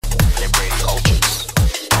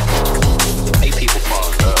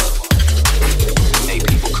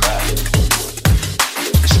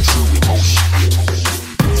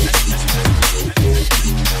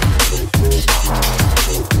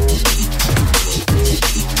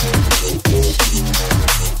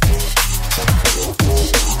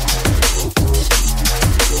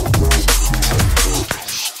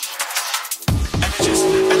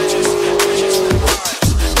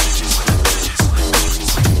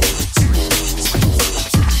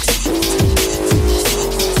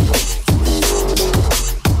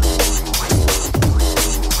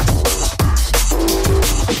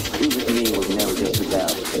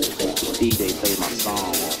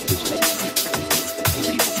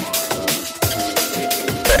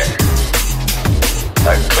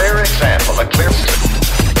but clear.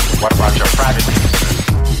 What about your private needs?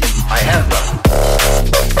 I have none.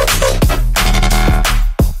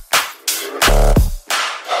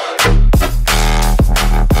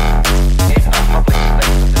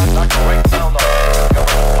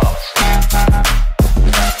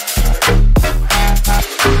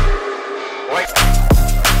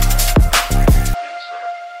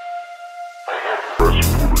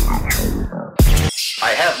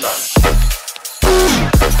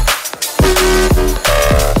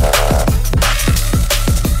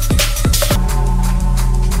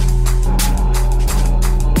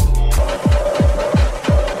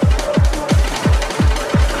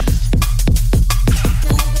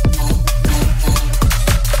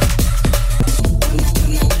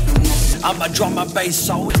 I'm a drum and bass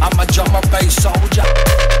soldier. I'm a drum and bass soldier.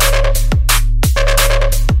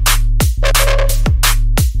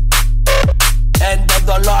 End of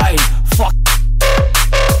the line. Fuck.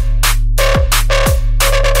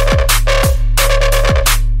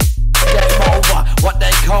 Game over. What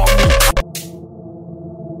they call me.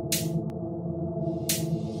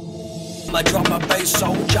 I'm a drum and bass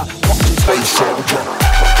soldier. Fucking bass soldier.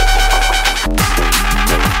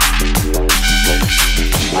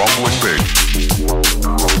 Rumbling bass.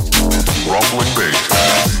 Rumbling bass.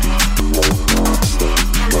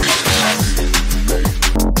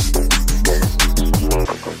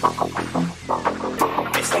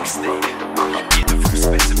 Mystic stick. Get the first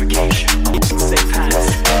specification. Safe hands.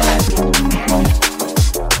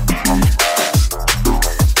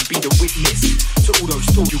 Be the witness to all those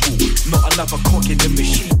stories. Not another cock in the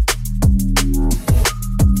machine.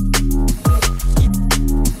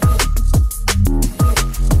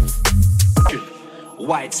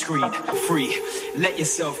 Widescreen, free, let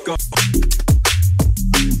yourself go.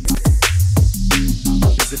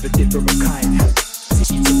 This is a different kind.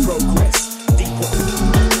 Teach you to progress. Deeper.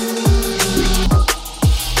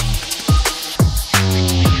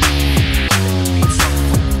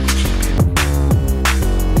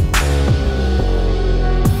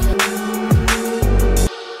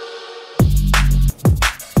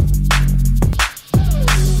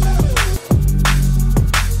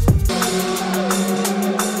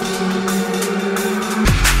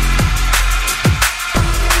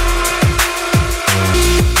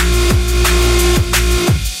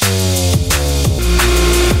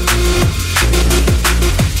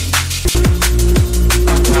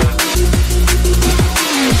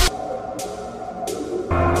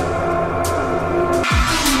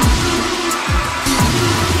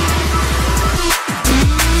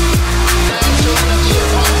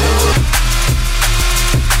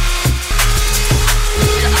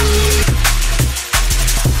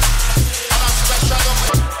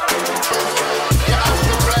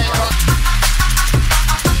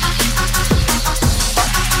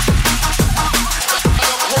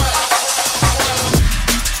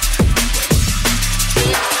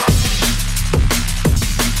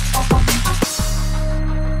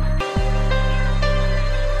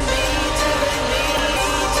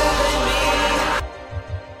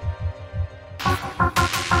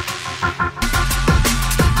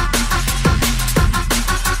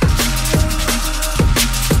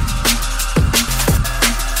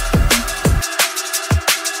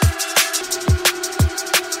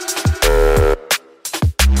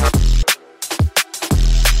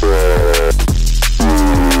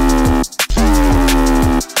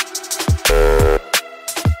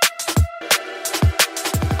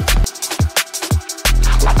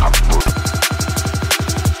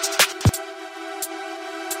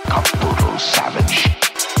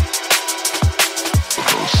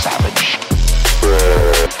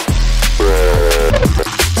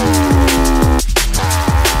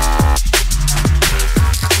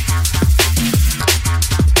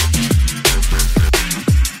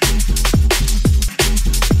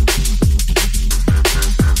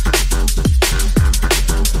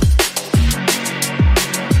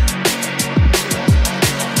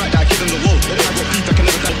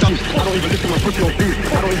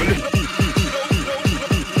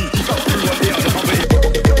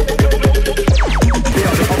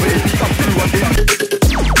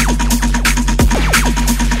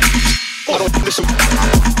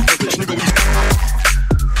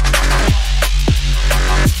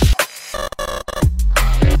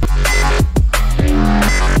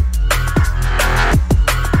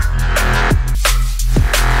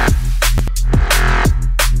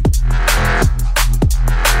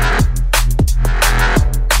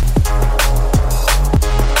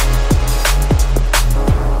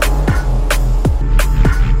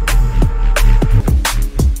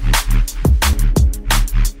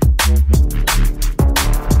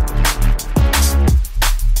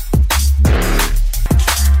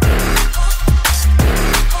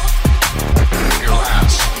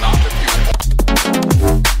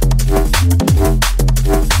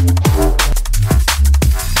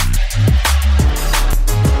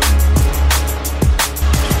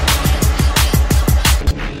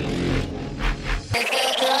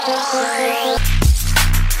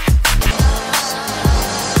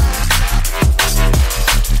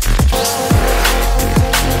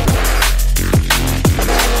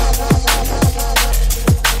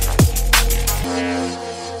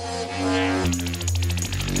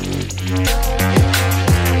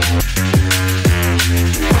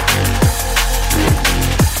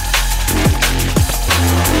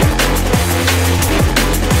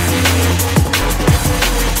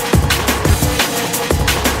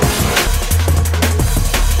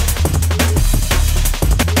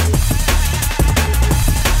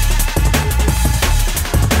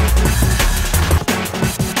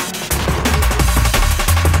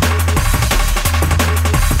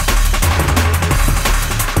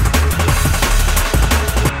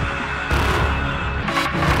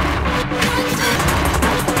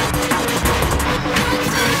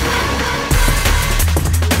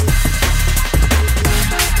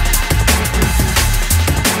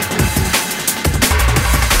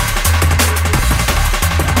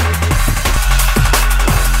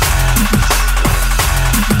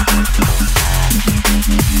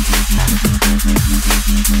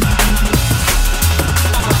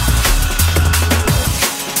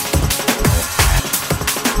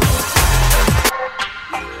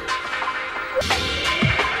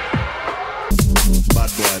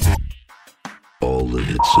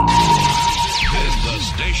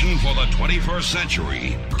 21st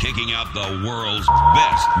century, kicking out the world's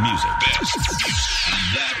best music.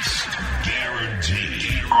 That's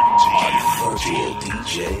guaranteed. Virtual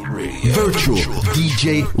DJ Radio. Virtual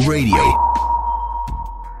DJ Radio.